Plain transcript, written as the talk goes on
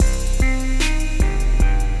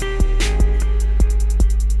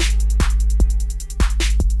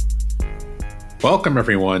Welcome,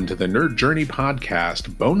 everyone, to the Nerd Journey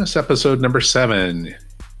Podcast, bonus episode number 7,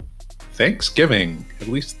 Thanksgiving, at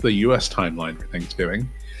least the U.S. timeline for Thanksgiving.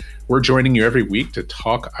 We're joining you every week to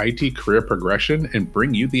talk IT career progression and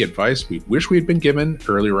bring you the advice we wish we had been given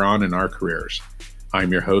earlier on in our careers.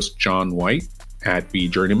 I'm your host, John White, at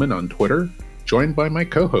BJourneyman on Twitter, joined by my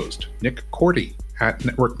co-host, Nick Cordy, at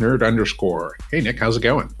NetworkNerd_. Hey, Nick, how's it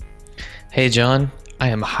going? Hey, John. I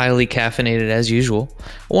am highly caffeinated as usual.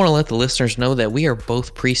 I want to let the listeners know that we are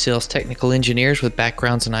both pre-sales technical engineers with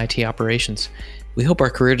backgrounds in IT operations. We hope our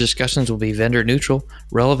career discussions will be vendor neutral,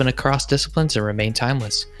 relevant across disciplines, and remain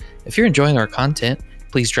timeless. If you're enjoying our content,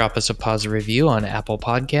 please drop us a positive review on Apple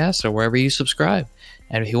Podcasts or wherever you subscribe.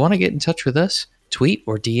 And if you want to get in touch with us, tweet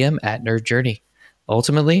or DM at Nerd Journey.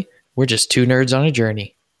 Ultimately, we're just two nerds on a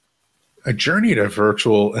journey. A journey to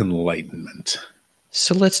virtual enlightenment.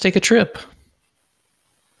 So let's take a trip.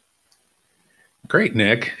 Great,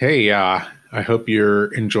 Nick. Hey, I hope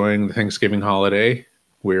you're enjoying the Thanksgiving holiday.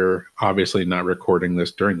 We're obviously not recording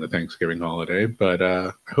this during the Thanksgiving holiday, but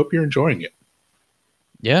I hope you're enjoying it.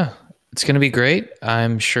 Yeah, it's going to be great.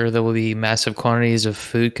 I'm sure there will be massive quantities of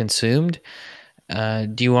food consumed.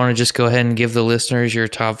 Do you want to just go ahead and give the listeners your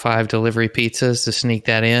top 5 delivery pizzas to sneak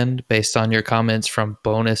that in based on your comments from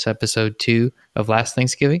bonus episode 2 of last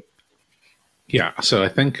Thanksgiving? Yeah, so I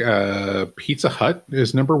think Pizza Hut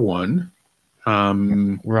is number 1.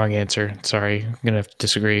 Wrong answer. Sorry, I'm going to have to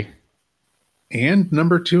disagree. And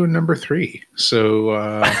number 2 and number 3.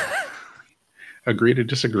 So agree to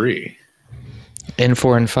disagree. And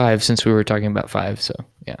 4 and 5, since we were talking about 5. So,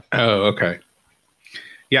 yeah. Oh, okay.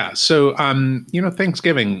 Yeah. So,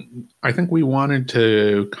 Thanksgiving, I think we wanted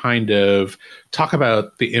to kind of talk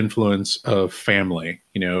about the influence of family,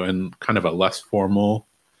 and kind of a less formal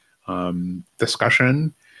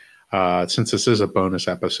discussion, since this is a bonus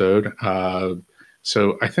episode.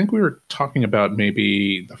 So I think we were talking about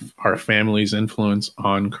maybe our family's influence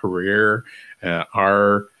on career,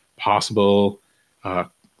 our possible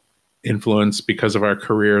influence because of our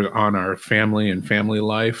careers on our family and family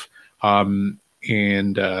life. And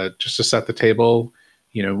just to set the table,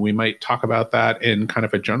 we might talk about that in kind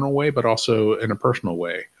of a general way, but also in a personal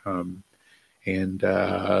way. And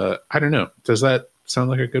I don't know. Does that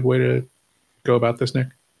sound like a good way to go about this, Nick?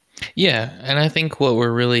 Yeah, and I think what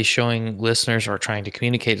we're really showing listeners or trying to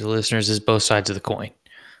communicate to listeners is both sides of the coin.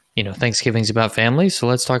 Thanksgiving's about family, so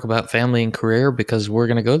let's talk about family and career because we're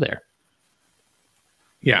going to go there.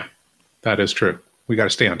 Yeah, that is true. We got to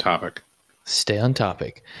stay on topic. Stay on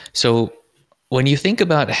topic. So when you think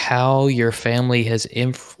about how your family has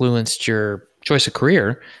influenced your choice of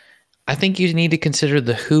career, I think you need to consider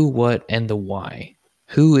the who, what, and the why.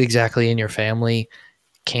 Who exactly in your family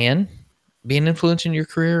can be an influence in your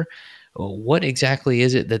career? What exactly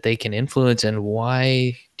is it that they can influence, and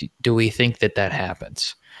why do we think that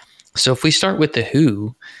happens? So if we start with the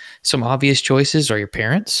who, some obvious choices are your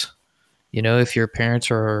parents. If your parents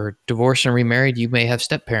are divorced and remarried, you may have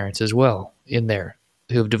step parents as well in there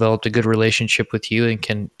who have developed a good relationship with you and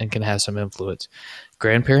can have some influence.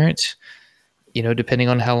 Grandparents, depending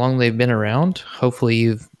on how long they've been around, hopefully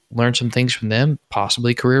you've learned some things from them,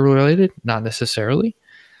 possibly career related, not necessarily.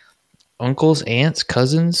 Uncles, aunts,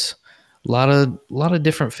 cousins, a lot of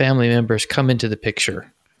different family members come into the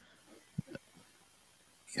picture.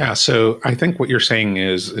 Yeah, so I think what you're saying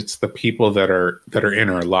is it's the people that are in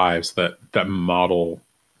our lives that model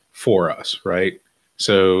for us, right?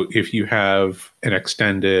 So if you have an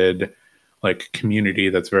extended community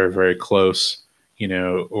that's very, very close,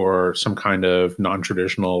 or some kind of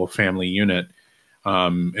non-traditional family unit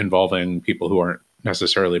involving people who aren't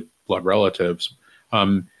necessarily blood relatives,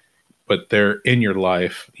 but they're in your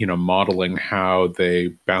life, modeling how they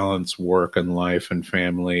balance work and life and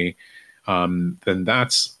family, then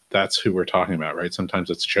that's who we're talking about, right? Sometimes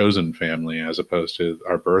it's chosen family as opposed to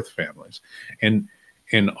our birth families. And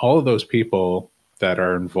all of those people that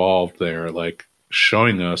are involved there,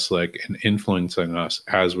 showing us, and influencing us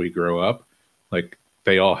as we grow up,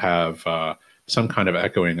 they all have some kind of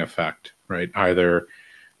echoing effect, right? Either,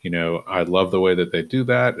 I love the way that they do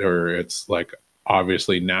that, or it's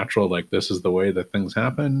obviously natural, this is the way that things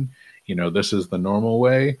happen, this is the normal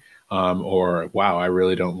way, or wow, I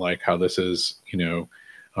really don't like how this is,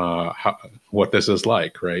 what this is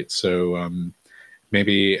like, right? So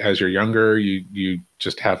maybe as you're younger, you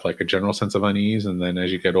just have a general sense of unease, and then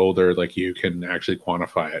as you get older, you can actually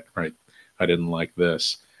quantify it, right? I didn't like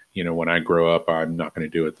this, when I grow up, I'm not going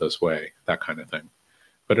to do it this way, that kind of thing.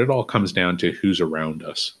 But it all comes down to who's around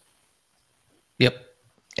us. Yep.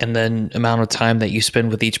 And then amount of time that you spend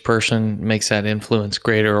with each person makes that influence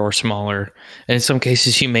greater or smaller. And in some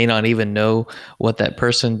cases, you may not even know what that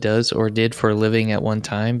person does or did for a living at one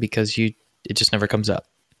time because it just never comes up.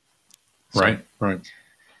 So, Right, right.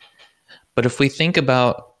 but if we think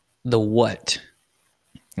about the what,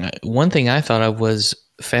 one thing I thought of was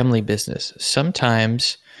family business.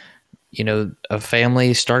 Sometimes, a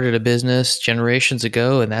family started a business generations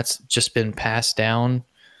ago, and that's just been passed down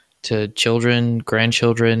to children,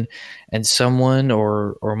 grandchildren, and someone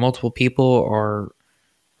or multiple people are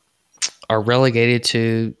relegated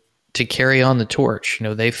to carry on the torch.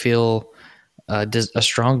 They feel a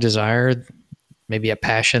strong desire, maybe a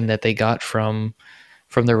passion that they got from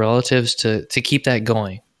their relatives to keep that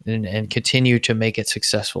going and continue to make it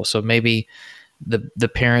successful. So maybe the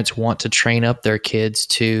parents want to train up their kids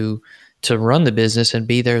to run the business and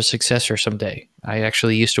be their successor someday. I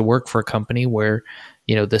actually used to work for a company where,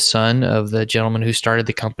 the son of the gentleman who started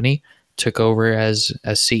the company took over as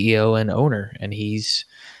CEO and owner, and he's,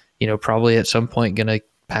 probably at some point going to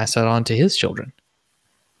pass that on to his children.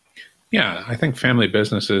 Yeah, I think family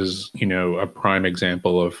business is, a prime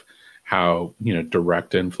example of how,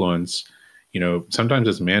 direct influence, sometimes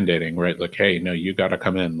it's mandating, right? Like, hey, no, you got to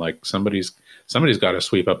come in. Like somebody's got to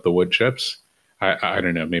sweep up the wood chips. I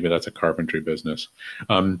don't know, maybe that's a carpentry business.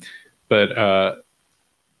 But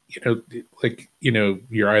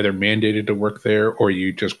you're either mandated to work there or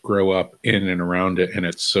you just grow up in and around it and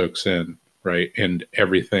it soaks in, right? And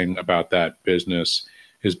everything about that business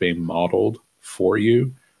is being modeled for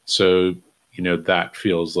you. So, that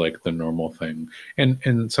feels like the normal thing.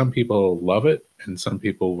 And some people love it and some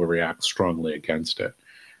people will react strongly against it,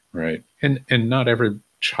 right? And not every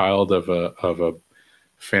child of a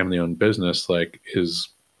family owned business is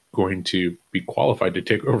going to be qualified to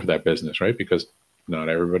take over that business, right? Because not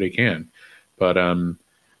everybody can. But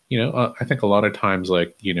I think a lot of times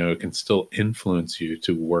it can still influence you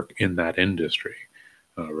to work in that industry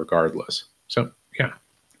regardless. So yeah,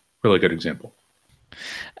 really good example.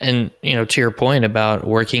 And, to your point about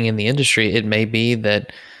working in the industry, it may be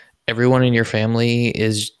that everyone in your family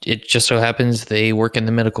it just so happens they work in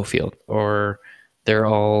the medical field or they're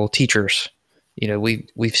all teachers.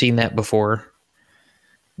 We've seen that before.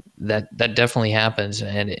 That definitely happens.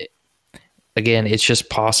 And again, it's just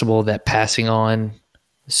possible that passing on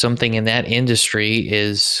something in that industry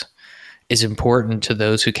is important to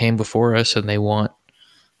those who came before us, and they want,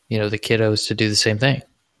 the kiddos to do the same thing.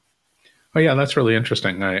 Oh yeah, that's really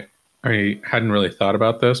interesting. I hadn't really thought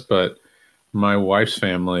about this, but my wife's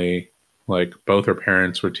family, like both her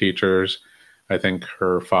parents were teachers. I think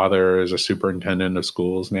her father is a superintendent of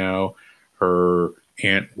schools now. Her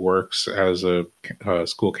aunt works as a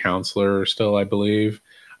school counselor still, I believe.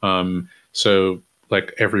 So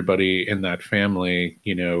like everybody in that family,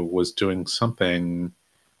 was doing something,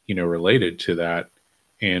 related to that.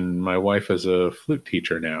 And my wife is a flute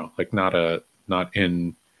teacher now, like not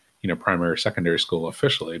in, primary or secondary school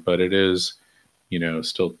officially, but it is,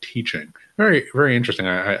 still teaching. Very, very interesting.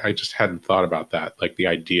 I just hadn't thought about that. Like the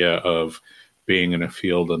idea of being in a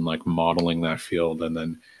field and like modeling that field and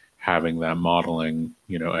then having that modeling,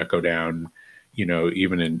 echo down,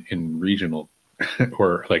 even in regional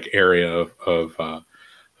or like area of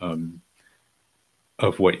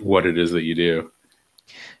what it is that you do.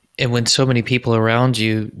 And when so many people around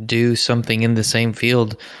you do something in the same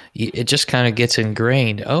field, it just kind of gets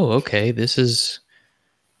ingrained. Oh, okay, this is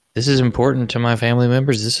important to my family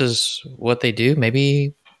members. This is what they do.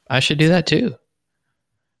 Maybe I should do that too.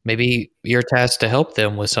 Maybe you're tasked to help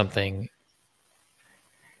them with something.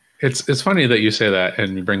 It's funny that you say that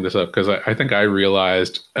and you bring this up because I think I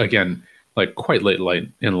realized again, like quite late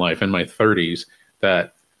in life, in my 30s,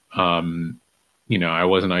 that I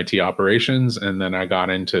was in IT operations, and then I got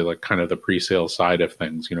into like kind of the pre-sale side of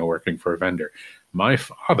things, working for a vendor. My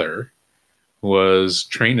father was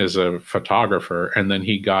trained as a photographer, and then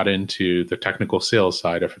he got into the technical sales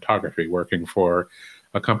side of photography, working for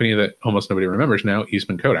a company that almost nobody remembers now,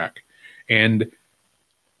 Eastman Kodak. And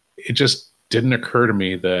it just didn't occur to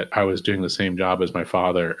me that I was doing the same job as my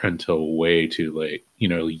father until way too late,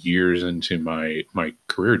 years into my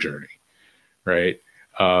career journey, right?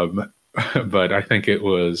 But I think it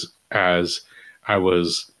was as I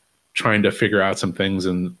was trying to figure out some things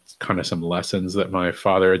and kind of some lessons that my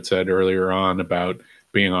father had said earlier on about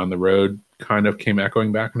being on the road kind of came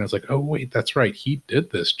echoing back. And I was like, oh, wait, that's right. He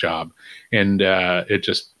did this job. And it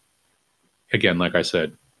just, again, like I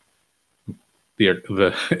said, the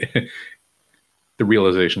the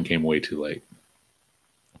realization came way too late.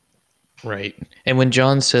 Right. And when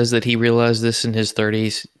John says that he realized this in his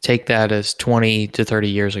 30s, take that as 20 to 30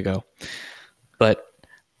 years ago. But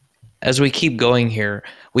as we keep going here,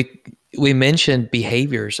 we we mentioned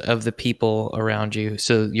behaviors of the people around you,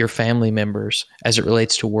 so your family members as it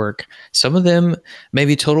relates to work. Some of them may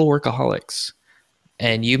be total workaholics,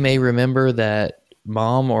 and you may remember that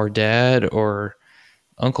mom or dad or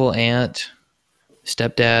uncle, aunt,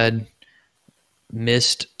 stepdad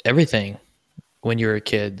missed everything when you were a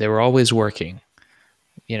kid. They were always working.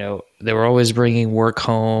 They were always bringing work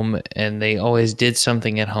home, and they always did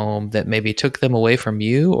something at home that maybe took them away from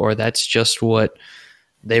you, or that's just what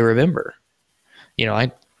they remember.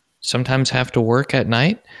 I sometimes have to work at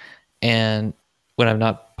night, and when I'm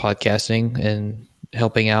not podcasting and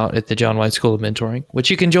helping out at the John White School of Mentoring, which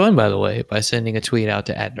you can join, by the way, by sending a tweet out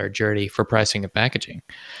to @nerdjourney for pricing and packaging.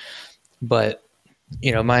 But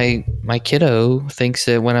my kiddo thinks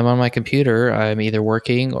that when I'm on my computer, I'm either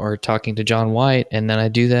working or talking to John White, and then I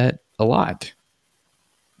do that a lot,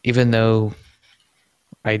 even though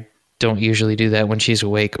I don't usually do that when she's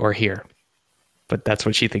awake or here. But that's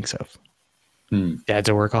what she thinks of. Dad's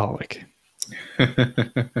a workaholic.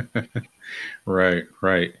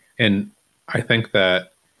 Right. And I think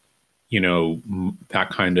that, that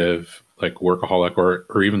kind of like workaholic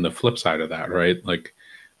or even the flip side of that, right? Like,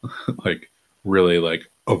 like really like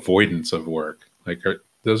avoidance of work. Like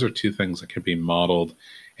those are two things that can be modeled.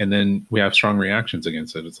 And then we have strong reactions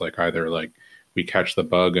against it. It's like either like we catch the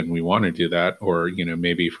bug and we want to do that, or,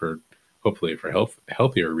 maybe hopefully for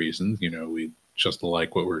healthier reasons, we just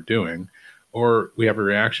like what we're doing. Or we have a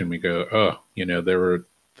reaction. We go, oh, there were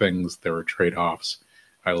trade-offs.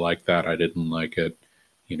 I like that. I didn't like it,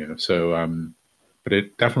 so, but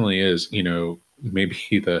it definitely is, maybe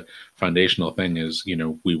the foundational thing is,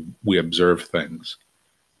 we observe things,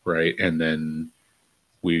 right? And then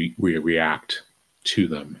we react to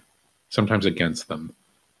them, sometimes against them,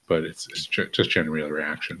 but it's just generally a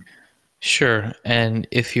reaction. Sure. And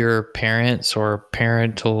if your parents or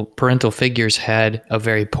parental figures had a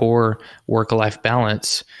very poor work-life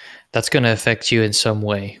balance, that's going to affect you in some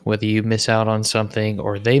way, whether you miss out on something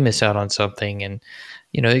or they miss out on something. And,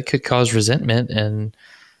 it could cause resentment and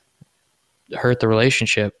hurt the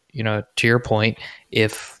relationship. To your point,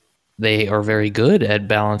 if they are very good at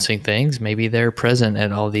balancing things, maybe they're present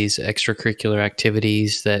at all these extracurricular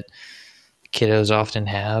activities that kiddos often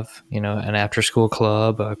have, an after school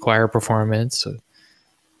club, a choir performance,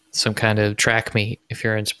 some kind of track meet if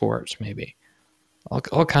you're in sports, maybe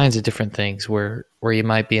all kinds of different things where you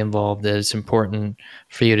might be involved, that it's important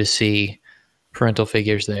for you to see parental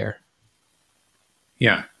figures there.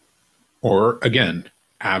 Yeah. Or again,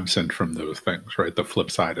 absent from those things, right? The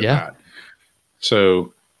flip side of that.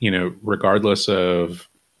 So, regardless of,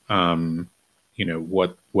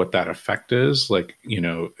 what that effect is, like,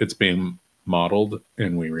 it's being modeled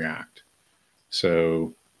and we react.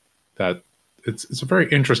 So that it's a very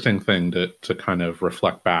interesting thing to kind of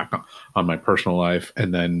reflect back on my personal life,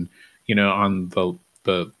 and then, on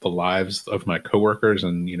the lives of my coworkers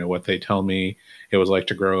and, what they tell me it was like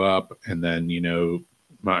to grow up. And then,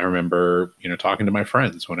 I remember, talking to my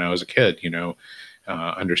friends when I was a kid,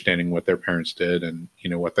 understanding what their parents did and,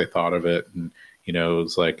 what they thought of it. And, it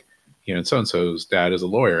was like, so-and-so's dad is a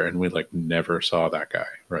lawyer, and we like never saw that guy,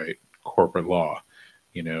 right? Corporate law,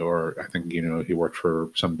 or I think, he worked for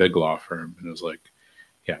some big law firm, and it was like,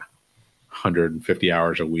 150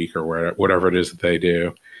 hours a week or whatever it is that they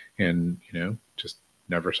do. And, just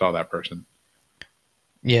never saw that person.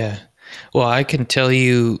 Yeah. Well, I can tell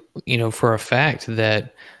you, for a fact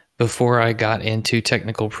that before I got into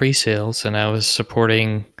technical pre-sales and I was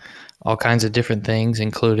supporting all kinds of different things,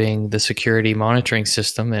 including the security monitoring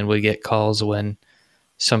system, and would get calls when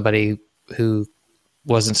somebody who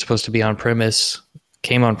wasn't supposed to be on premise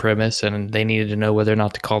came on premise and they needed to know whether or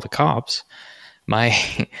not to call the cops.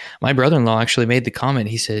 My brother-in-law actually made the comment.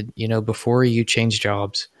 He said, before you changed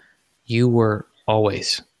jobs, you were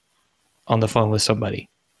always on the phone with somebody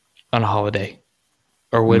on a holiday,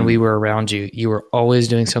 or when we were around you, you were always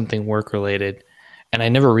doing something work related. And I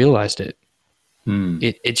never realized it.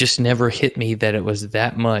 It just never hit me that it was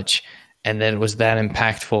that much, and that it was that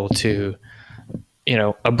impactful to,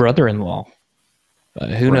 a brother-in-law.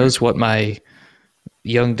 Who knows what my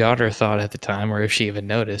young daughter thought at the time, or if she even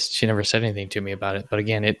noticed. She never said anything to me about it. But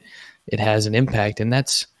again, it has an impact. And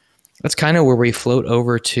that's kind of where we float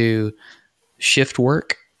over to shift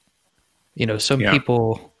work. Some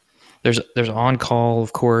people, there's on call,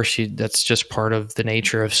 of course. That's just part of the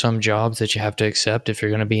nature of some jobs that you have to accept if you're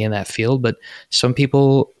going to be in that field. But some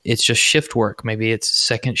people, it's just shift work. Maybe it's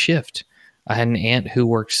second shift. I had an aunt who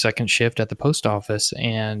worked second shift at the post office,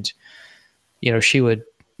 and she would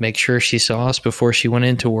make sure she saw us before she went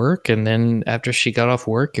into work, and then after she got off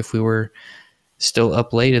work, if we were still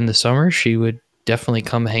up late in the summer, she would definitely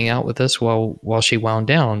come hang out with us while she wound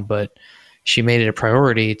down, but she made it a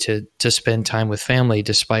priority to spend time with family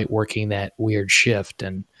despite working that weird shift.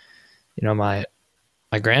 And my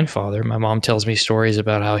grandfather, my mom tells me stories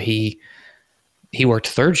about how he worked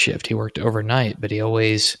third shift. He worked overnight, but he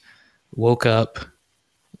always woke up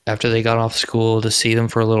after they got off school to see them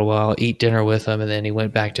for a little while, eat dinner with them, and then he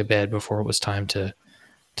went back to bed before it was time to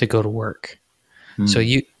go to work. So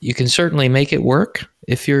Hmm. you can certainly make it work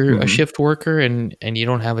if you're a Hmm. shift worker and you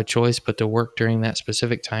don't have a choice but to work during that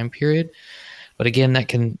specific time period. But again, that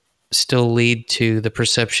can still lead to the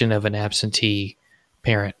perception of an absentee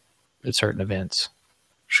parent at certain events.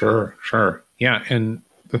 Sure, sure. Yeah, and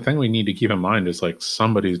the thing we need to keep in mind is like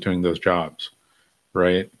somebody's doing those jobs,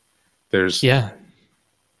 right? There's Yeah.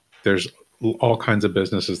 there's all kinds of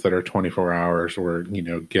businesses that are 24 hours or,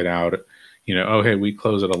 get out, oh hey, we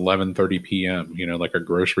close at 11:30 p.m., like a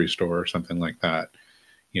grocery store or something like that,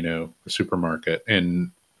 a supermarket.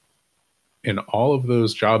 And all of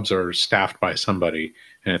those jobs are staffed by somebody,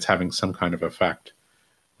 and it's having some kind of effect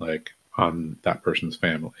like on that person's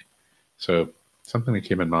family. So something to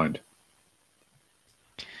keep in mind.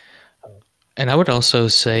 And I would also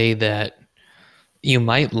say that you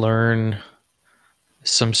might learn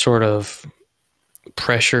some sort of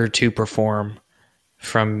pressure to perform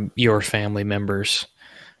from your family members.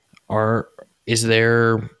 Or is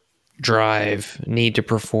their drive, need to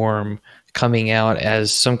perform, coming out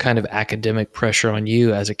as some kind of academic pressure on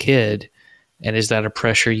you as a kid? And is that a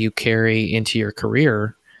pressure you carry into your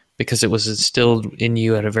career because it was instilled in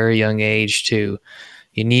you at a very young age to,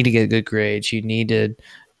 you need to get good grades, you need to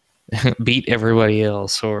beat everybody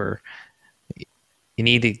else, or you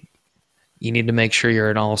need to make sure you're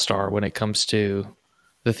an all-star when it comes to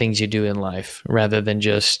the things you do in life rather than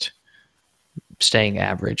just staying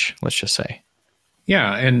average, let's just say.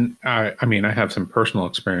 Yeah, and I mean, I have some personal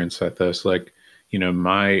experience at this. Like,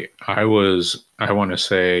 I want to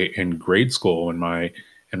say in grade school when my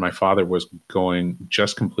father was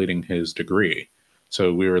just completing his degree.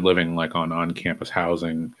 So we were living like on campus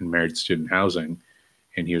housing and married student housing,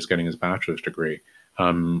 and he was getting his bachelor's degree.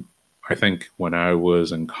 Um, I think when I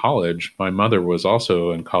was in college, my mother was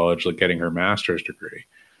also in college, like getting her master's degree.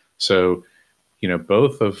 So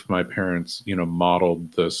both of my parents,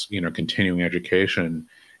 modeled this, continuing education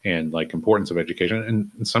and like importance of education.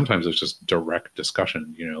 And sometimes it's just direct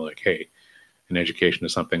discussion, like, hey, an education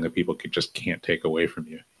is something that people just can't take away from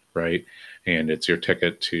you. Right. And it's your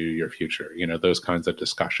ticket to your future, those kinds of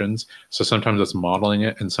discussions. So sometimes it's modeling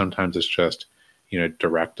it and sometimes it's just,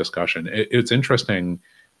 direct discussion. It's interesting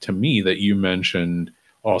to me that you mentioned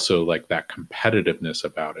also like that competitiveness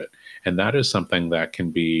about it. And that is something that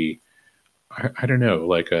can be, I don't know,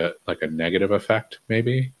 like a negative effect,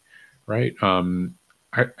 maybe, right?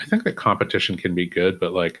 I think that competition can be good,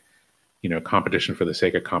 but like, competition for the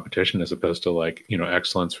sake of competition as opposed to like,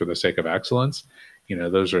 excellence for the sake of excellence,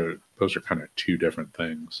 those are kind of two different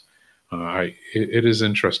things. It is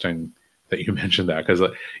interesting that you mentioned that because,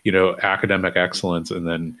 academic excellence and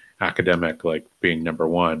then academic like being number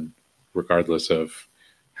one, regardless of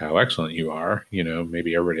how excellent you are,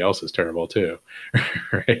 maybe everybody else is terrible too,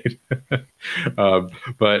 right? um,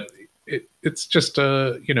 but it's just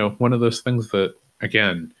one of those things that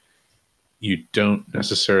again you don't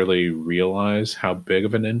necessarily realize how big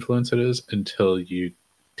of an influence it is until you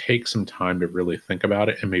take some time to really think about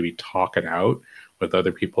it and maybe talk it out with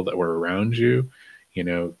other people that were around you. you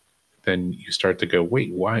know then you start to go,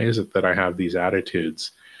 wait, why is it that I have these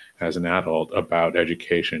attitudes as an adult about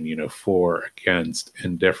education, for, against,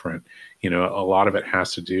 indifferent? A lot of it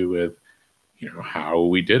has to do with how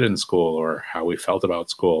we did in school or how we felt about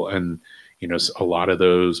school. And a lot of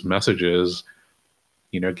those messages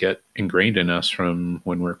get ingrained in us from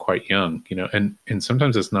when we're quite young. And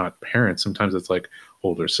sometimes it's not parents, sometimes it's like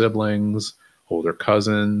older siblings, older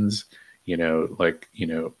cousins, like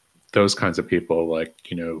those kinds of people, like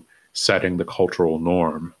setting the cultural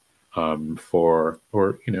norm, for,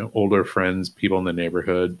 or older friends, people in the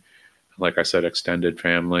neighborhood, like I said, extended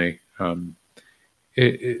family.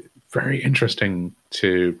 Very interesting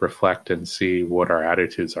to reflect and see what our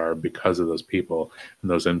attitudes are because of those people and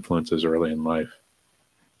those influences early in life.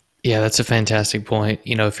 Yeah, that's a fantastic point.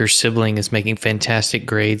 If your sibling is making fantastic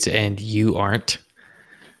grades and you aren't,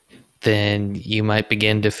 then you might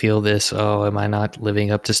begin to feel this, oh, am I not living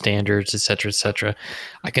up to standards, et cetera, et cetera.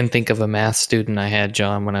 I can think of a math student I had,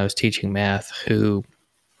 John, when I was teaching math, who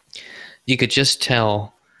you could just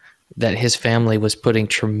tell that his family was putting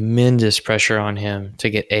tremendous pressure on him to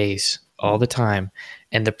get A's all the time.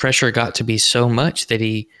 And the pressure got to be so much that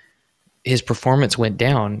his performance went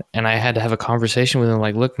down. And I had to have a conversation with him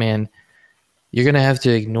like, look, man, you're going to have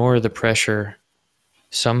to ignore the pressure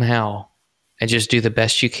somehow and just do the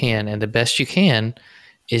best you can. And the best you can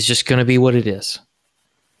is just going to be what it is.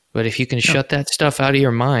 But if you can Yeah. shut that stuff out of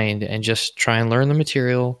your mind and just try and learn the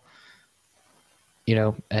material,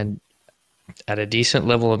 and at a decent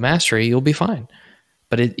level of mastery, you'll be fine.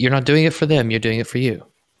 But you're not doing it for them, you're doing it for you.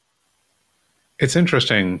 It's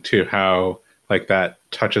interesting too how like that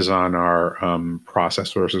touches on our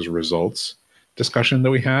process versus results discussion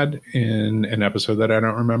that we had in an episode that I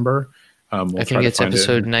don't remember. We'll I try think to it's find it.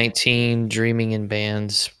 episode 19, Dreaming in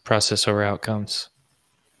Bands, Process over Outcomes.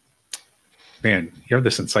 Man, you have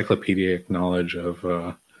this encyclopedic knowledge of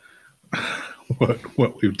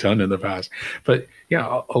what we've done in the past. But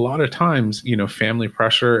yeah, a lot of times, family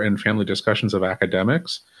pressure and family discussions of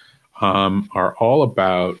academics are all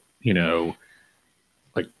about,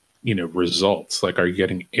 like, results. Like, are you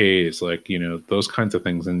getting A's? Like, those kinds of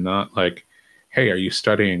things, and not like, hey, are you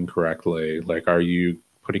studying correctly? Like, are you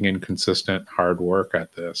putting in consistent hard work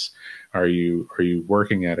at this? Are you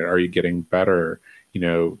working at it? Are you getting better?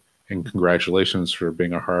 And congratulations for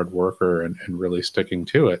being a hard worker and really sticking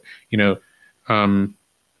to it. Um,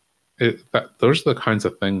 those are the kinds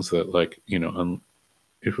of things that, like,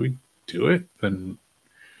 if we do it, then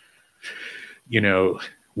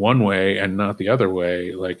one way and not the other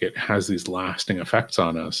way, like, it has these lasting effects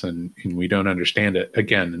on us, and we don't understand it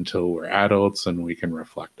again until we're adults and we can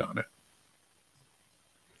reflect on it.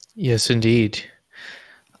 Yes, indeed.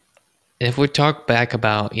 And if we talk back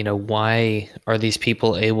about, why are these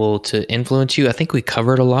people able to influence you? I think we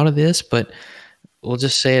covered a lot of this, but we'll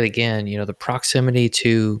just say it again. The proximity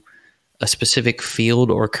to a specific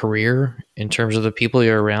field or career in terms of the people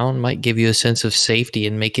you're around might give you a sense of safety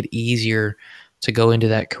and make it easier to go into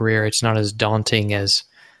that career. It's not as daunting as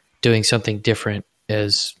doing something different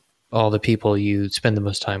as all the people you spend the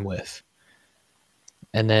most time with.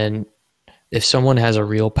 And then if someone has a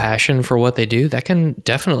real passion for what they do, that can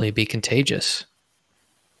definitely be contagious.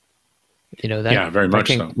 Yeah, That very that much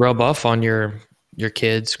can so. rub off on your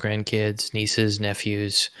kids, grandkids, nieces,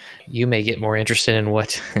 nephews. You may get more interested in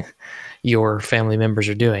what your family members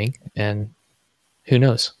are doing, and who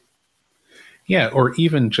knows? Yeah, or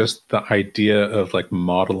even just the idea of, like,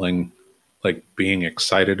 modeling, like, being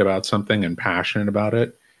excited about something and passionate about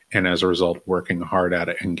it, and as a result working hard at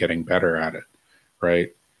it and getting better at it,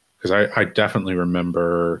 right? Because I definitely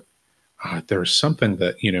remember there was something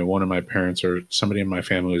that, one of my parents or somebody in my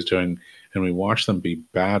family was doing, and we watched them be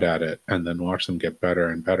bad at it and then watch them get better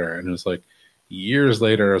and better. And it was like years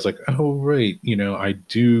later, I was like, oh, right, I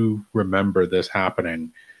do remember this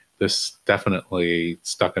happening. This definitely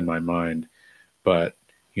stuck in my mind, but,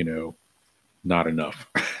 you know, not enough.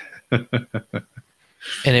 And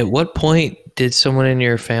at what point did someone in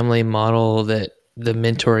your family model that the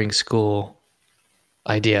mentoring school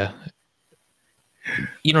idea?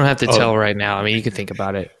 You don't have to Oh, tell right now. I mean, you can think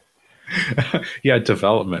about it. yeah,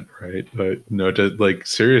 development, right? But no, to, like,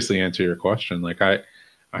 seriously answer your question, like, I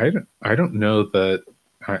don't know that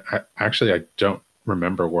I don't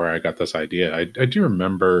remember where I got this idea. I do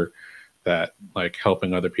remember that, like,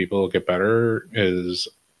 helping other people get better is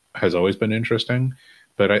has always been interesting,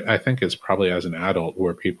 but I think it's probably as an adult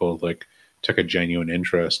where people, like, took a genuine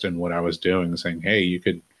interest in what I was doing, saying, hey, you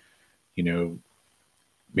could, you know,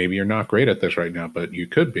 maybe you're not great at this right now, but you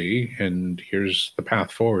could be, and here's the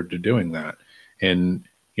path forward to doing that. And,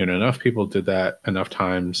 enough people did that enough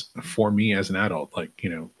times for me as an adult, like,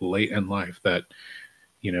 late in life, that,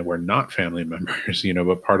 were not family members,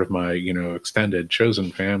 but part of my, extended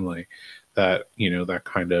chosen family, that, that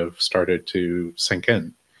kind of started to sink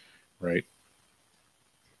in, right?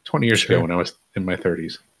 20 years ago Sure. when I was in my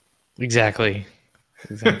 30s. Exactly.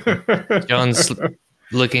 Exactly. John's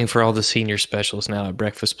looking for all the senior specials now at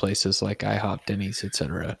breakfast places like IHOP, Denny's,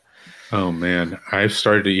 etc. Oh man, I've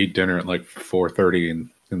started to eat dinner at like 4:30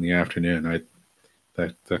 in the afternoon.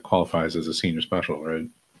 That qualifies as a senior special, right?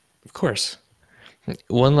 Of course.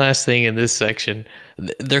 One last thing in this section.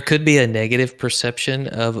 There could be a negative perception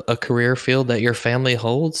of a career field that your family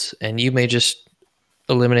holds, and you may just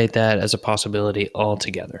eliminate that as a possibility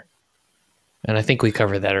altogether. And I think we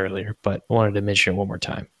covered that earlier, but I wanted to mention it one more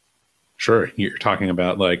time. Sure, you're talking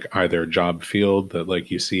about, like, either job field that,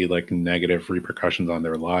 like, you see, like, negative repercussions on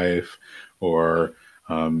their life, or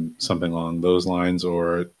something along those lines,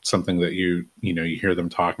 or something that you hear them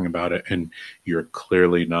talking about it and you're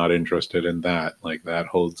clearly not interested in that. Like, that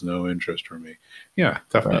holds no interest for me. Yeah, Right.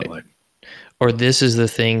 definitely. Or this is the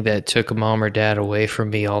thing that took mom or dad away from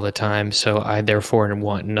me all the time, so I therefore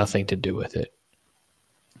want nothing to do with it.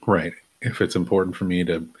 Right. If it's important for me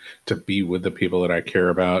to be with the people that I care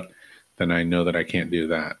about, then I know that I can't do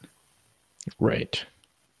that. Right.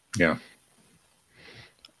 Yeah.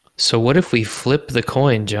 So what if we flip the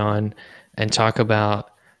coin, John, and talk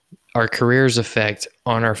about our careers' effect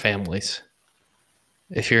on our families?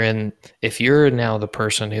 If you're now the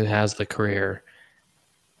person who has the career,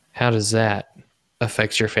 how does that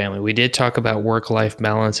affect your family? We did talk about work-life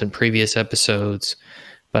balance in previous episodes,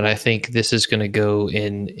 but I think this is going to go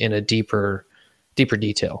in a deeper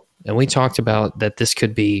detail. And we talked about that this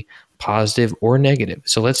could be positive or negative.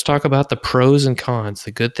 So let's talk about the pros and cons,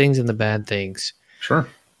 the good things and the bad things. Sure.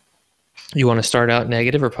 You want to start out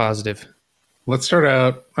negative or positive? Let's start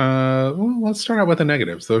out. Let's start out with the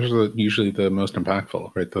negatives. Those are usually the most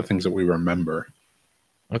impactful, right? The things that we remember.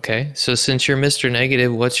 Okay. So since you're Mr.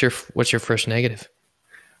 Negative, what's your first negative?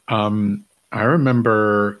 I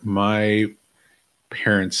remember my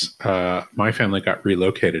parents, my family got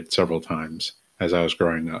relocated several times as I was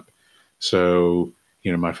growing up. So,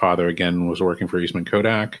 my father again was working for Eastman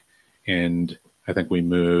Kodak, and I think we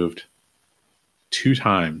moved two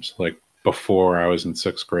times, like before I was in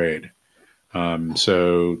sixth grade.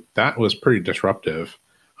 So that was pretty disruptive.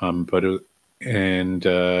 But it, and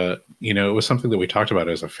it was something that we talked about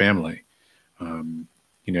as a family. Um,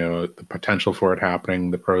 the potential for it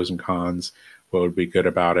happening, the pros and cons, what would be good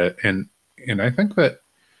about it, and I think that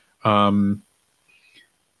um,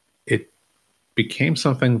 it became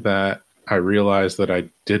something that I realized that I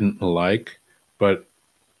didn't like, but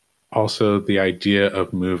also the idea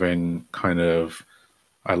of moving kind of,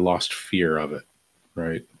 I lost fear of it,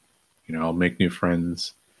 right? I'll make new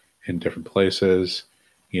friends in different places.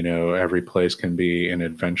 Every place can be an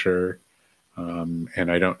adventure.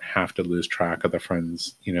 And I don't have to lose track of the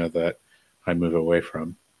friends, that I move away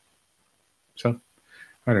from. So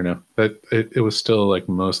I don't know, but it was still like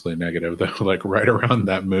mostly negative though, like right around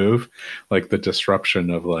that move, like the disruption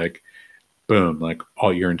of like, boom, like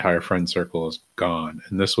all your entire friend circle is gone.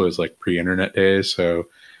 And this was like pre-internet days. So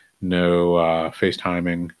no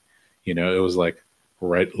FaceTiming, it was like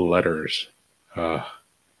write letters. Uh,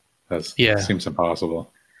 that Yeah. seems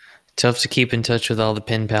impossible. Tough to keep in touch with all the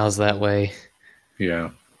pen pals that way. Yeah.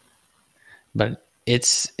 But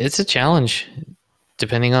it's a challenge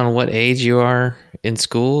depending on what age you are in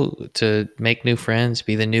school to make new friends,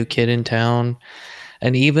 be the new kid in town.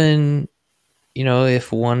 And even,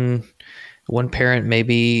 if one parent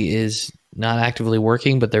maybe is not actively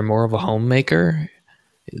working, but they're more of a homemaker,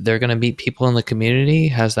 they're going to meet people in the community.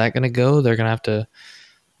 How's that going to go? They're going to have to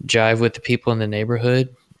jive with the people in the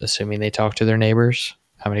neighborhood, assuming they talk to their neighbors.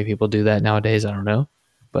 How many people do that nowadays? I don't know,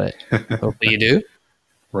 but hopefully you do.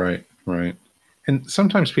 Right. Right. And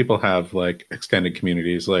sometimes people have like extended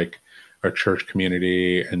communities, like a church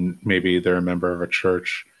community, and maybe they're a member of a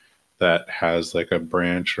church that has like a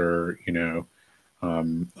branch or,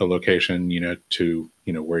 a location, to,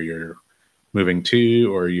 where you're moving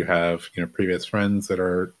to, or you have, previous friends that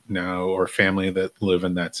are now, or family that live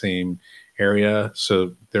in that same area.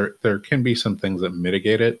 So there can be some things that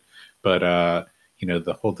mitigate it, but,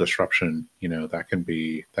 the whole disruption, that can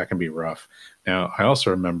be rough. Now, I also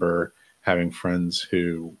remember having friends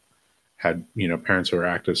who had, parents who were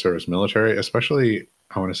active service military, especially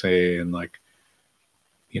I want to say in like,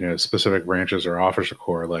 specific branches or officer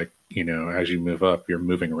corps, like, as you move up, you're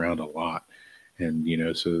moving around a lot. And,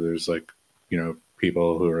 so there's like,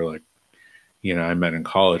 people who are like, I met in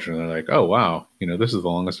college and they're like, oh, wow, this is the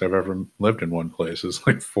longest I've ever lived in one place. It's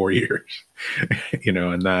like 4 years,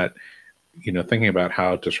 and that, thinking about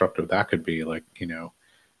how disruptive that could be, like,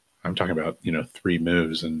 I'm talking about, three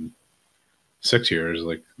moves in 6 years,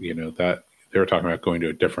 like, that they were talking about going to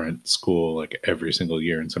a different school like every single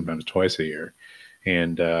year and sometimes twice a year.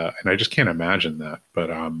 And I just can't imagine that.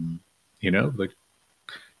 But like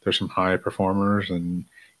there's some high performers and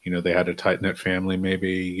they had a tight knit family,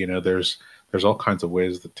 maybe, there's all kinds of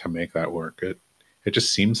ways to make that work. It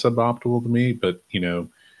just seems suboptimal to me, but who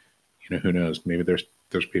knows? Maybe there's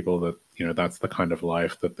people that, that's the kind of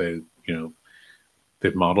life that they've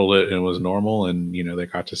modeled it and it was normal, and they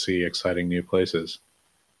got to see exciting new places.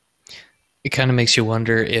 It kind of makes you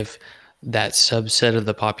wonder if that subset of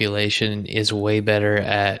the population is way better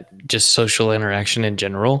at just social interaction in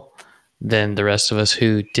general than the rest of us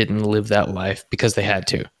who didn't live that life because they had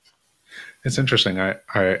to. It's interesting.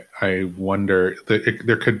 I wonder that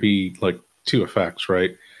there could be like two effects,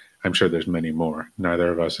 right? I'm sure there's many more.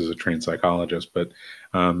 Neither of us is a trained psychologist, but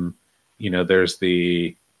there's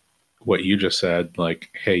the what you just said, like,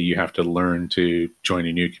 hey, you have to learn to join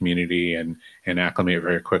a new community and acclimate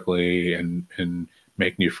very quickly and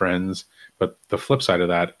make new friends. But the flip side of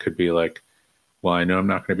that could be like, well, I know I'm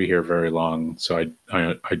not going to be here very long, so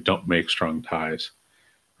I don't make strong ties,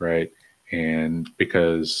 right? And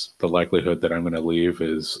because the likelihood that I'm going to leave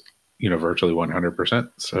is, virtually 100%.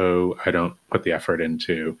 So I don't put the effort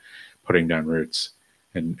into putting down roots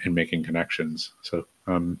and making connections. So,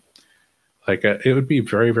 it would be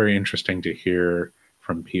very, very interesting to hear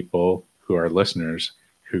from people who are listeners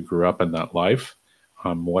who grew up in that life,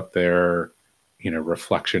 what their,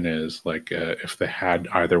 reflection is like, if they had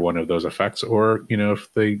either one of those effects, or,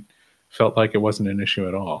 if they felt like it wasn't an issue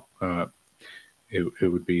at all.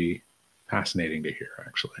 It would be fascinating to hear,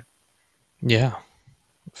 actually. Yeah.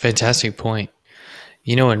 Fantastic point.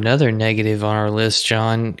 Another negative on our list,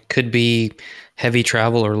 John, could be heavy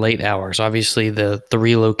travel or late hours. Obviously, the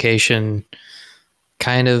relocation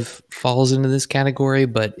kind of falls into this category,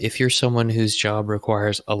 but if you're someone whose job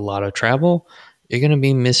requires a lot of travel, you're going to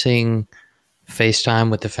be missing FaceTime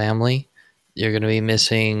with the family. You're going to be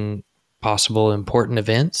missing possible important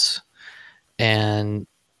events. And,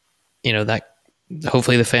 that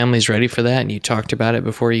hopefully the family's ready for that. And you talked about it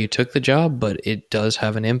before you took the job, but it does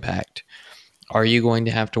have an impact. Are you going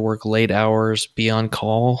to have to work late hours, be on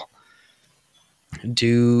call?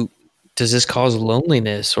 Does this cause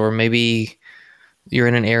loneliness, or maybe you're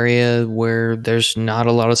in an area where there's not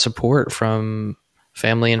a lot of support from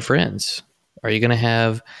family and friends? Are you going to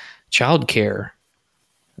have childcare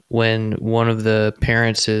when one of the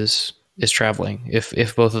parents is traveling,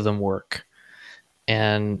 if both of them work?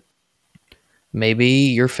 And maybe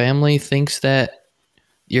your family thinks that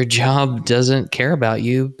your job doesn't care about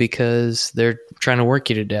you because they're trying to work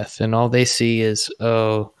you to death, and all they see is,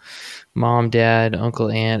 oh, mom, dad, uncle,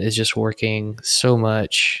 aunt is just working so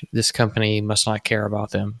much. This company must not care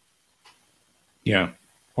about them. Yeah.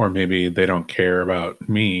 Or maybe they don't care about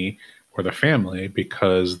me or the family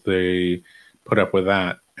because they put up with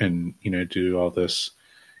that and, do all this,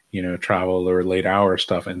 travel or late hour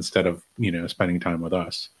stuff instead of, spending time with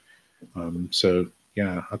us. So,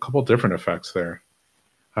 yeah, a couple different effects there.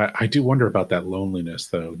 I do wonder about that loneliness,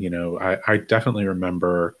 though. I definitely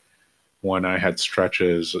remember when I had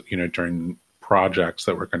stretches, during projects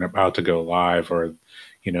that were about to go live, or,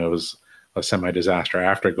 it was a semi disaster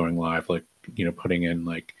after going live, like, putting in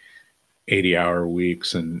like 80-hour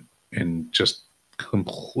weeks and just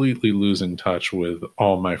completely losing touch with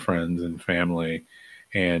all my friends and family.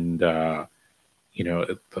 And, the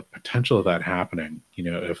potential of that happening,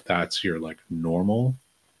 if that's your like normal,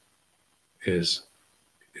 it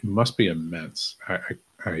must be immense.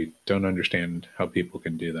 I don't understand how people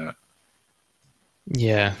can do that.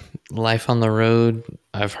 Yeah, life on the road,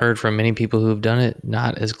 I've heard from many people who have done it,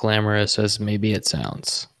 not as glamorous as maybe it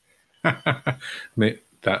sounds. That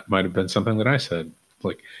might have been something that I said.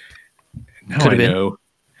 Like, now Could I have been. know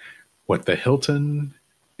what the Hilton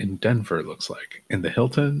in Denver looks like, and the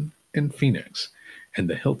Hilton in Phoenix, and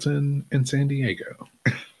the Hilton in San Diego.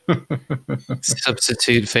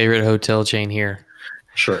 Substitute favorite hotel chain here.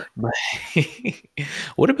 Sure.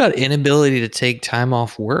 What about inability to take time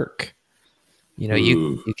off work?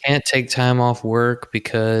 Ooh, You can't take time off work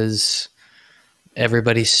because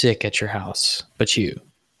everybody's sick at your house, but you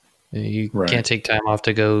right. can't take time off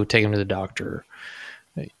to go take them to the doctor.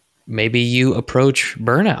 Maybe you approach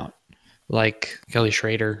burnout like Kelly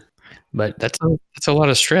Schrader, but that's a lot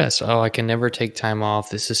of stress. Oh, I can never take time off.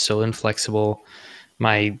 This is so inflexible.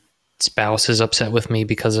 My spouse is upset with me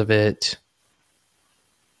because of it.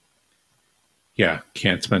 Yeah,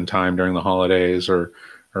 can't spend time during the holidays or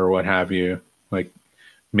what have you. Like,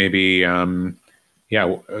 maybe,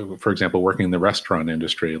 yeah, for example, working in the restaurant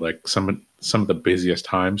industry, like some of the busiest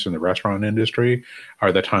times in the restaurant industry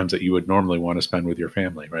are the times that you would normally want to spend with your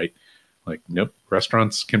family, right? Like, nope,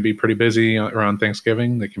 restaurants can be pretty busy around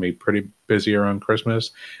Thanksgiving. They can be pretty busy around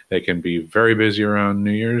Christmas. They can be very busy around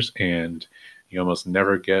New Year's, and you almost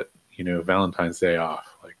never get, Valentine's Day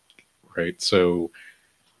off. Like, right? So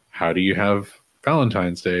how do you have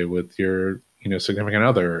Valentine's Day with your, significant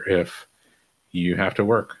other if you have to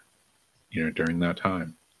work, during that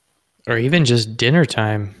time? Or even just dinner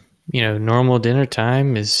time. Normal dinner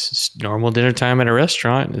time is normal dinner time at a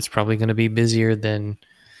restaurant. It's probably going to be busier than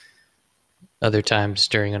other times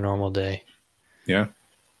during a normal day. Yeah.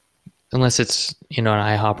 Unless it's, an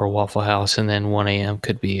IHOP or Waffle House, and then 1 a.m.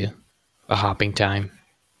 could be a hopping time.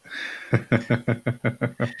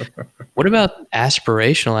 What about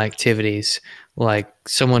aspirational activities, like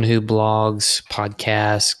someone who blogs,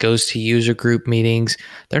 podcasts, goes to user group meetings?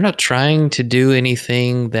 They're not trying to do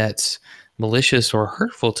anything that's malicious or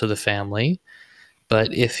hurtful to the family.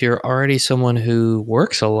 But if you're already someone who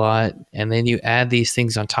works a lot and then you add these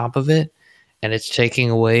things on top of it, and it's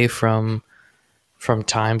taking away from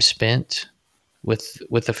time spent with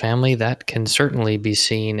the family, that can certainly be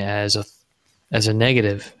seen as a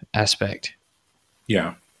negative aspect.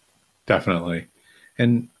 Yeah, definitely.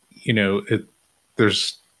 And,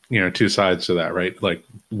 there's two sides to that, right? Like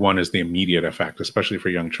one is the immediate effect, especially for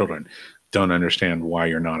young children, don't understand why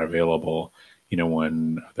you're not available,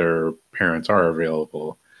 when their parents are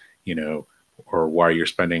available, you know, or why you're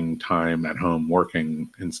spending time at home working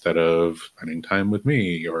instead of spending time with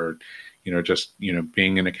me, or, just,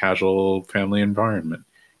 being in a casual family environment,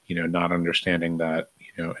 not understanding that,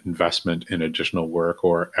 investment in additional work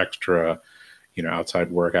or extra,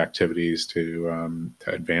 outside work activities to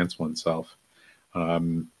advance oneself.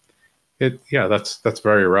 Um, that's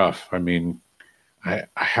very rough. I mean, I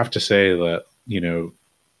have to say that,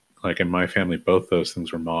 like in my family, both those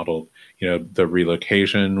things were modeled. The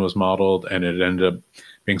relocation was modeled, and it ended up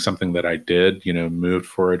being something that I did, moved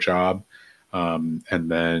for a job. And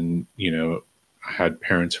then, I had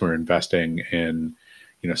parents who were investing in,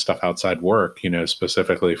 stuff outside work,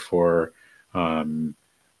 specifically for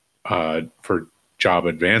job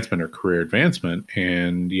advancement or career advancement.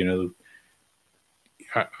 And,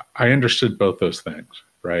 I understood both those things,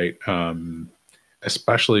 right?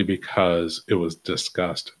 Especially because it was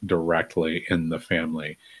discussed directly in the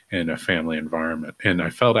family, in a family environment. And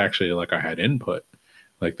I felt actually like I had input.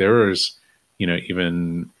 Like there was,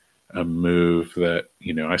 even a move that,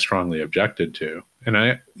 I strongly objected to.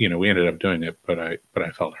 And we ended up doing it, but I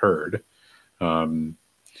felt heard. Um,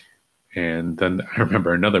 and then I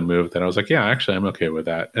remember another move that I was like, yeah, actually, I'm okay with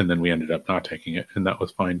that. And then we ended up not taking it, and that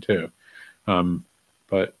was fine too. Um,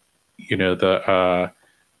 but the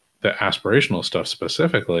aspirational stuff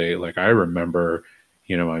specifically, like I remember,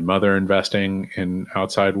 my mother investing in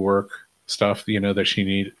outside work stuff,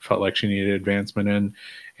 that felt like she needed advancement in,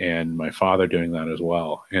 and my father doing that as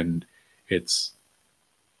well. And it's,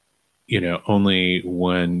 only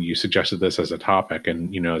when you suggested this as a topic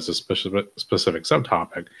and, as a specific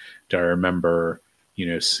subtopic, do I remember,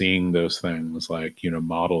 seeing those things like,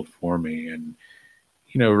 modeled for me, and,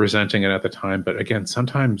 resenting it at the time. But again,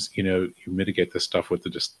 sometimes, you mitigate this stuff with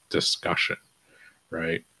the discussion,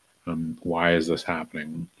 right? Why is this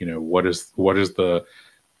happening? What is the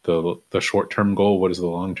short term goal? What is the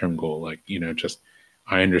long term goal? Like, just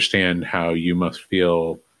I understand how you must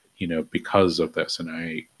feel, because of this, and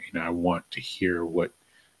I want to hear what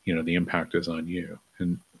the impact is on you.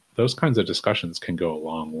 And those kinds of discussions can go a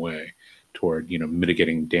long way toward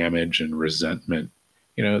mitigating damage and resentment.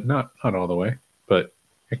 Not all the way, but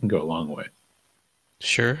it can go a long way.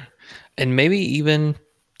 Sure. And maybe even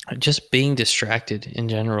just being distracted in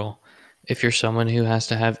general. If you're someone who has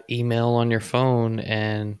to have email on your phone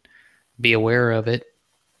and be aware of it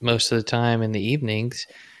most of the time in the evenings,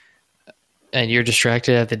 and you're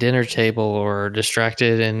distracted at the dinner table or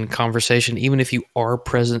distracted in conversation, even if you are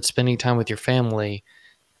present spending time with your family,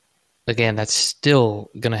 again, that's still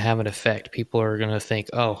going to have an effect. People are going to think,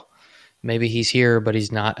 oh, maybe he's here, but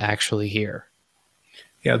he's not actually here.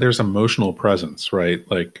 Yeah, there's emotional presence, right?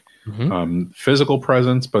 Like Mm-hmm. physical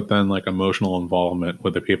presence, but then like emotional involvement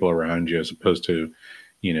with the people around you, as opposed to,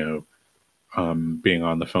 you know, being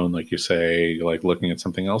on the phone, like you say, like looking at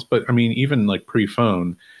something else. But I mean, even like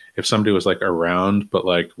pre-phone, if somebody was like around, but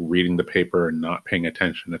like reading the paper and not paying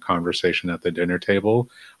attention to conversation at the dinner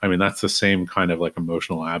table, I mean, that's the same kind of like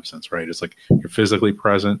emotional absence, right? It's like you're physically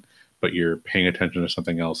present, but you're paying attention to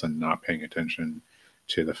something else and not paying attention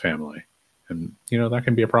to the family. And, that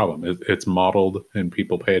can be a problem. It's modeled and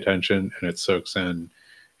people pay attention and it soaks in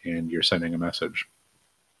and you're sending a message.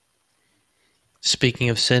 Speaking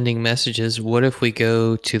of sending messages, what if we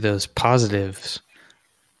go to those positives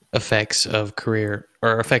effects of career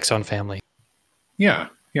or effects on family? Yeah.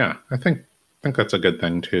 Yeah. I think that's a good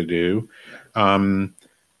thing to do. Um,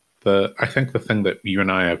 I think the thing that you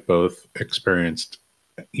and I have both experienced,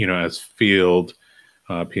 as field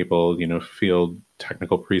people, field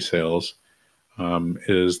technical pre-sales,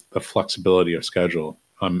 is the flexibility of schedule.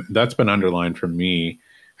 That's been underlined for me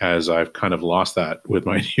as I've kind of lost that with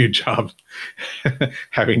my new job,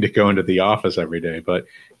 having to go into the office every day. But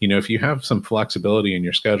if you have some flexibility in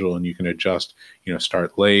your schedule and you can adjust,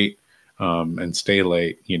 start late and stay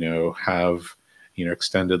late, have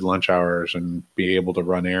extended lunch hours and be able to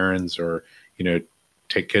run errands, or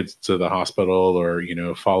take kids to the hospital, or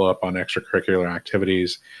follow up on extracurricular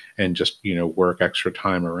activities, and just work extra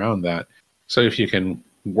time around that. So if you can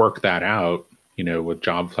work that out, with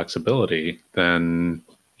job flexibility, then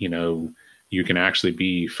you can actually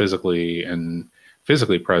be physically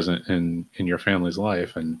present in your family's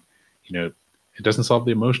life. And it doesn't solve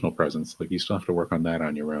the emotional presence. Like you still have to work on that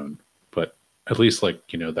on your own, but at least like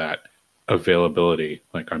that availability,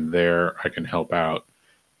 like I'm there, I can help out,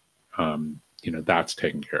 that's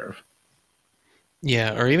taken care of.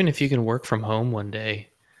 Yeah, or even if you can work from home one day,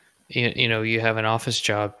 you have an office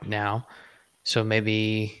job now, so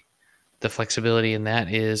maybe The flexibility in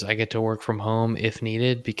that is I get to work from home if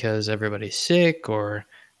needed because everybody's sick, or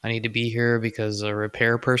I need to be here because a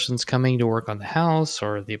repair person's coming to work on the house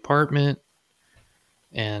or the apartment,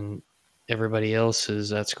 and everybody else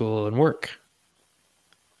is at school and work.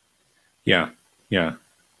 Yeah. Yeah.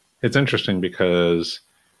 It's interesting because,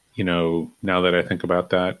 now that I think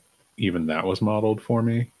about that, even that was modeled for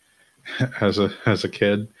me as a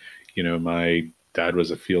kid. My dad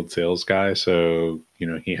was a field sales guy, so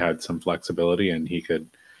he had some flexibility and he could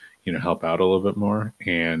help out a little bit more,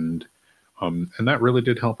 and that really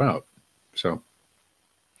did help out. So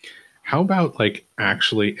how about like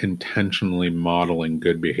actually intentionally modeling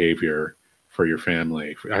good behavior for your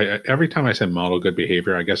family? Every time I say model good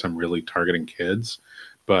behavior, I guess I'm really targeting kids,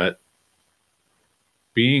 but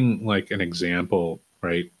being like an example,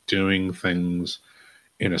 right? Doing things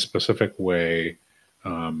in a specific way,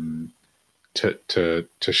 um, to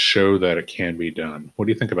show that it can be done. What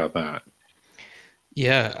do you think about that?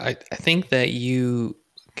 Yeah, I think that you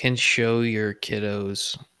can show your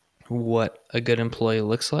kiddos what a good employee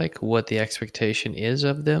looks like, what the expectation is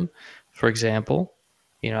of them. For example,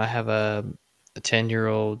 I have a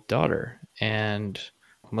 10-year-old daughter, and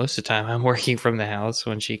most of the time I'm working from the house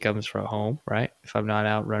when she comes from home, right? If I'm not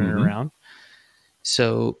out running Hmm. around.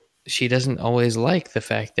 So she doesn't always like the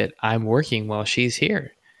fact that I'm working while she's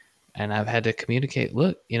here. And I've had to communicate,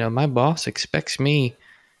 look, my boss expects me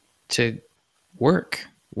to work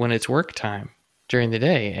when it's work time during the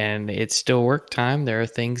day, and it's still work time. There are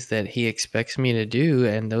things that he expects me to do,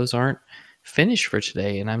 and those aren't finished for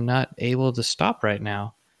today, and I'm not able to stop right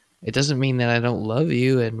now. It doesn't mean that I don't love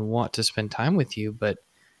you and want to spend time with you, but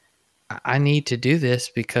I need to do this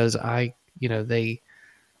because they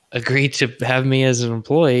agreed to have me as an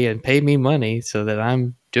employee and pay me money so that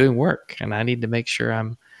I'm doing work, and I need to make sure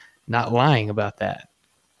I'm not lying about that.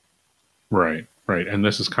 Right, right. And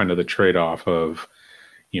this is kind of the trade off of,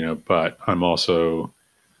 but I'm also,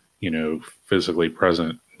 physically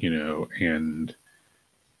present, and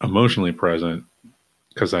emotionally present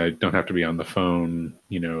because I don't have to be on the phone,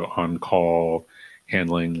 on call,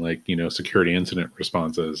 handling like, security incident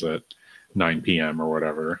responses at 9 p.m. or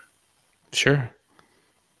whatever. Sure.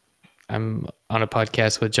 I'm on a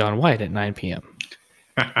podcast with John White at 9 p.m.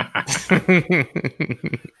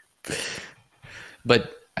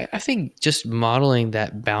 But I think just modeling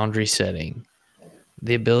that boundary setting,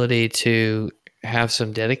 the ability to have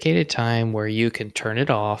some dedicated time where you can turn it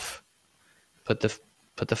off, put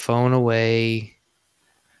the phone away,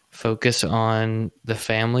 focus on the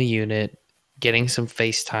family unit, getting some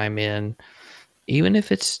FaceTime in, even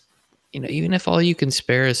if it's even if all you can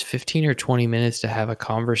spare is 15 or 20 minutes to have a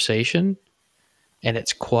conversation and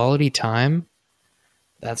it's quality time,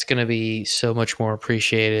 that's going to be so much more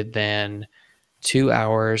appreciated than 2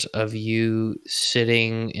 hours of you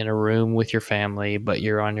sitting in a room with your family, but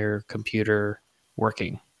you're on your computer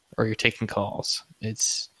working or you're taking calls.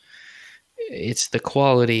 It's the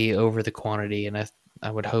quality over the quantity, and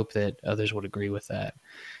I would hope that others would agree with that.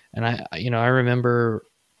 And I remember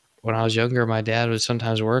when I was younger, my dad would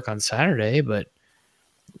sometimes work on Saturday, but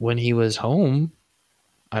when he was home,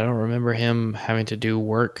 I don't remember him having to do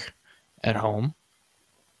work at home.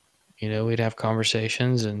 We'd have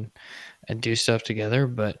conversations and do stuff together,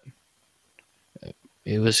 but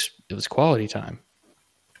it was quality time.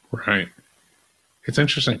 Right. It's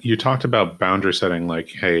interesting. You talked about boundary setting, like,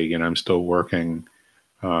 hey, I'm still working,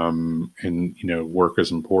 and work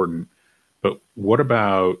is important. But what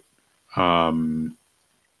about, um,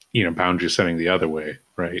 boundary setting the other way,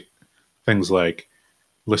 right? Things like,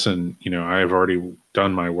 listen, I've already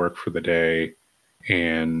done my work for the day,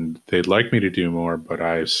 and they'd like me to do more, but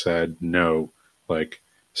I've said no. Like,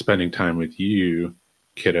 spending time with you,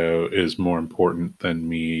 kiddo, is more important than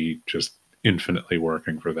me just infinitely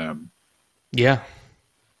working for them. Yeah,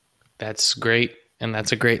 that's great. And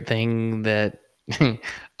that's a great thing that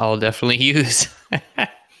I'll definitely use.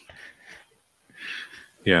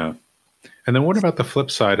 Yeah. And then what about the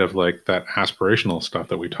flip side of like that aspirational stuff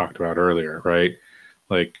that we talked about earlier, right?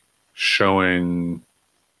 Like showing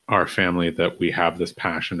our family that we have this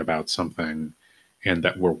passion about something and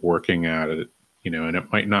that we're working at it, and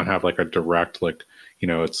it might not have like a direct like,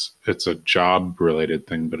 it's a job related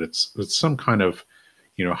thing, but it's some kind of,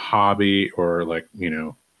 hobby or like,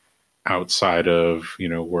 outside of,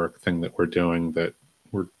 work thing that we're doing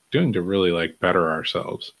to really like better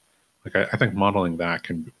ourselves. Like I think modeling that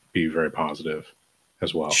can be very positive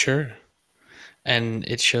as well. Sure. And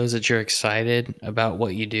it shows that you're excited about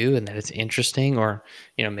what you do and that it's interesting, or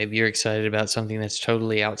maybe you're excited about something that's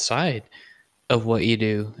totally outside of what you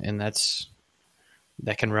do, and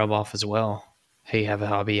that can rub off as well. Hey, you have a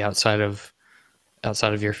hobby outside of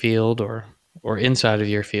outside of your field or inside of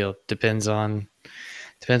your field. Depends on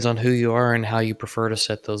who you are and how you prefer to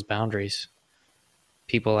set those boundaries.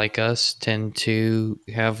 People like us tend to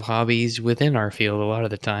have hobbies within our field a lot of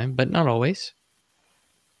the time, but not always.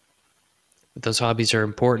 But those hobbies are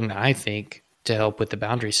important, I think, to help with the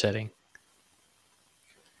boundary setting.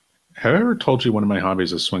 Have I ever told you one of my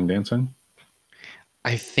hobbies is swing dancing?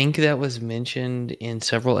 I think that was mentioned in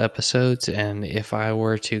several episodes, and if I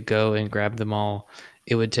were to go and grab them all,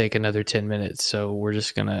 it would take another 10 minutes. So we're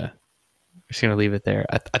just gonna leave it there.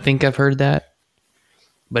 I think I've heard that.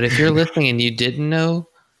 But if you're listening and you didn't know,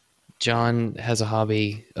 John has a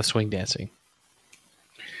hobby of swing dancing.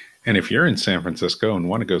 And if you're in San Francisco and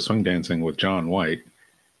want to go swing dancing with John White,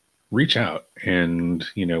 reach out and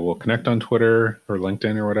we'll connect on Twitter or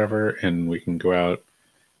LinkedIn or whatever, and we can go out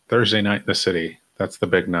Thursday night in the city. That's the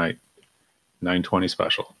big night, 9:20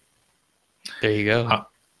 special. There you go.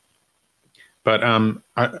 But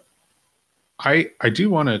I do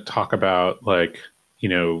want to talk about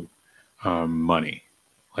money.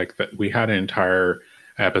 Like that, we had an entire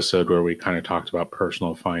episode where we kind of talked about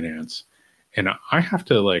personal finance, and I have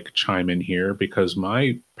to chime in here because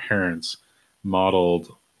my parents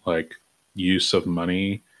modeled use of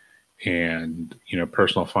money and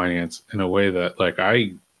personal finance in a way that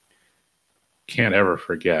I can't ever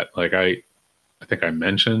forget. I think I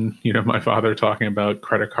mentioned my father talking about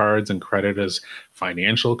credit cards and credit as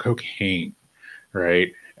financial cocaine,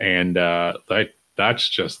 right? And that's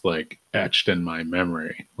just etched in my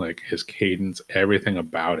memory, his cadence, everything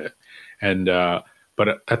about it. And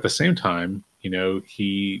but at the same time,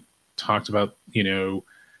 he talked about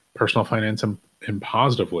personal finance in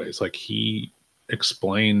positive ways. He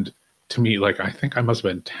explained to me, I think I must have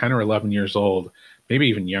been 10 or 11 years old, maybe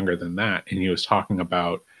even younger than that, and he was talking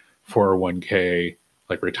about 401k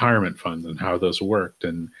retirement funds and how those worked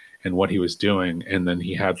and what he was doing. And then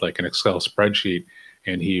he had an Excel spreadsheet,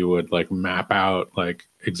 and he would map out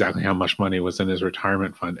exactly how much money was in his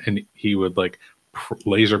retirement fund, and he would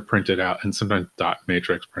laser print it out, and sometimes dot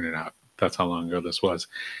matrix print it out. That's how long ago this was,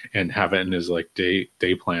 and have it in his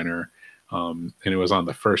day planner. And it was on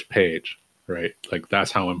the first page, right?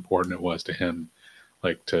 That's how important it was to him,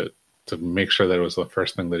 to make sure that it was the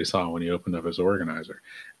first thing that he saw when he opened up his organizer.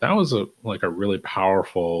 That was a really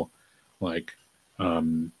powerful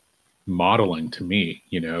modeling to me,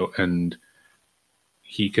 and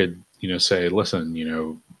he could say,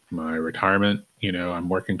 listen, my retirement, I'm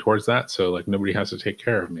working towards that, so nobody has to take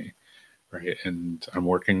care of me, right? And I'm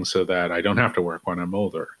working so that I don't have to work when I'm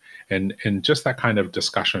older, and just that kind of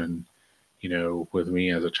discussion with me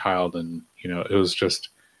as a child. And it was just,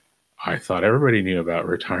 I thought everybody knew about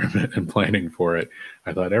retirement and planning for it.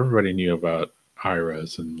 I thought everybody knew about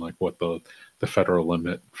IRAs and what the federal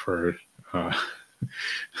limit for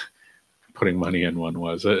putting money in one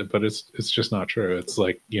was. But it's just not true. It's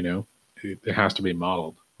it has to be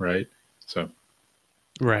modeled, right? So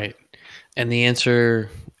Right. And the answer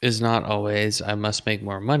is not always I must make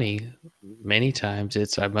more money. Many times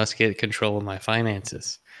it's I must get control of my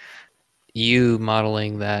finances. You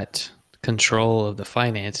modeling that control of the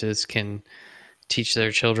finances can teach their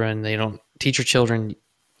children. They don't teach your children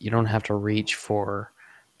you don't have to reach for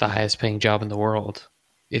the highest paying job in the world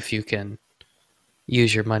if you can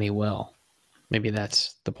use your money well. Maybe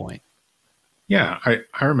that's the point. yeah,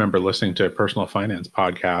 I remember listening to a personal finance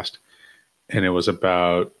podcast, and it was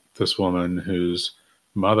about this woman whose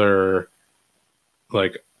mother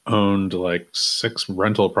owned 6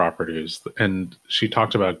 rental properties, and she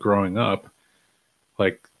talked about growing up,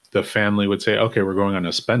 the family would say, okay, we're going on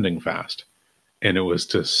a spending fast, and it was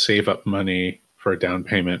to save up money for a down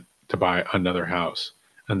payment to buy another house,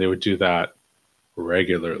 and they would do that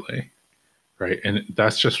regularly, right? And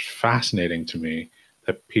that's just fascinating to me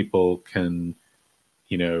that people can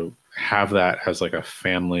have that as a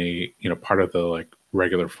family, part of the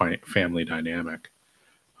regular family dynamic.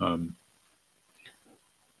 um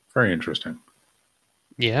Very interesting.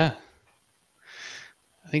 Yeah.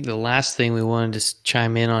 I think the last thing we wanted to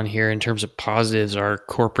chime in on here in terms of positives are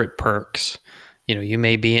corporate perks. You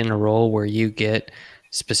may be in a role where you get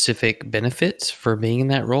specific benefits for being in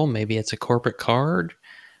that role. Maybe it's a corporate card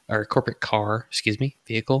or a corporate car,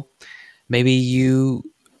 vehicle. Maybe you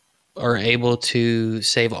are able to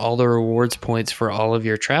save all the rewards points for all of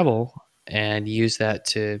your travel and use that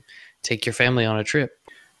to take your family on a trip.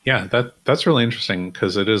 Yeah, that's really interesting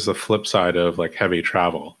because it is the flip side of heavy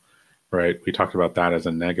travel, right? We talked about that as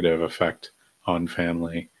a negative effect on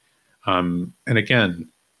family. And again,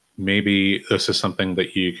 maybe this is something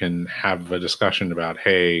that you can have a discussion about.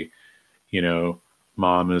 Hey,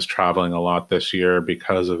 mom is traveling a lot this year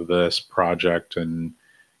because of this project, and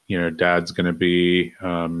dad's going to be,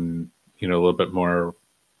 a little bit more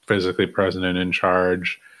physically present and in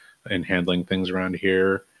charge and handling things around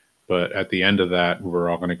here. But at the end of that, we're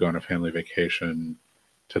all going to go on a family vacation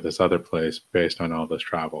to this other place based on all this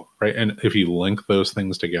travel, right? And if you link those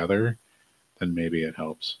things together, then maybe it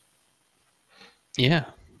helps. Yeah,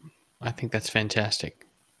 I think that's fantastic.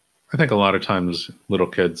 I think a lot of times little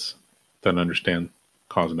kids don't understand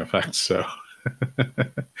cause and effect. So,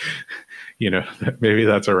 maybe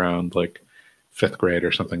that's around like 5th grade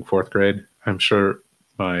or something, 4th grade. I'm sure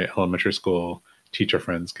my elementary school teacher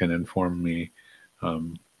friends can inform me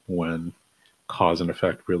when cause and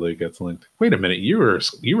effect really gets linked. Wait a minute, you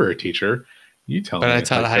were a teacher. You tell me. But I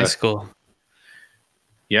taught high school.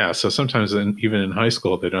 Yeah, so sometimes even in high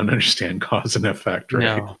school, they don't understand cause and effect,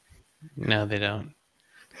 right? No, they don't.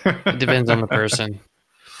 It depends on the person.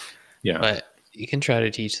 Yeah. But you can try to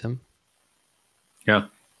teach them. Yeah.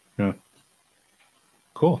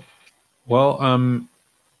 Cool. Well,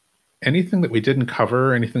 anything that we didn't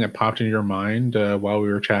cover, anything that popped into your mind while we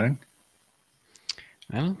were chatting?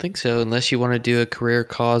 I don't think so, unless you want to do a career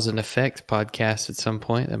cause and effect podcast at some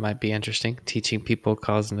point. That might be interesting, teaching people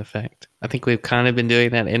cause and effect. I think we've kind of been doing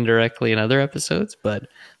that indirectly in other episodes, but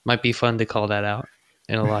might be fun to call that out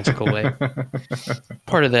in a logical way.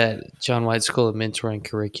 Part of that John White School of Mentoring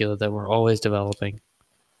curricula that we're always developing,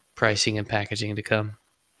 pricing and packaging to come.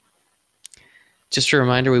 Just a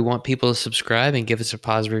reminder, we want people to subscribe and give us a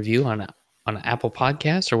positive review on Apple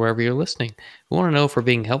Podcasts or wherever you're listening. We want to know if we're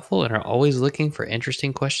being helpful and are always looking for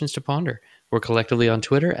interesting questions to ponder. We're collectively on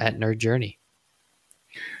Twitter at Nerd Journey.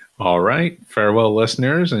 All right. Farewell,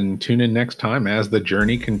 listeners, and tune in next time as the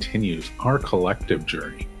journey continues, our collective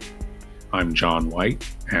journey. I'm John White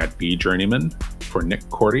at BJourneyman, for Nick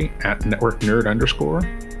Cordy at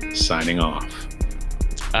NetworkNerd_, signing off.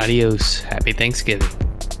 Adios. Happy Thanksgiving.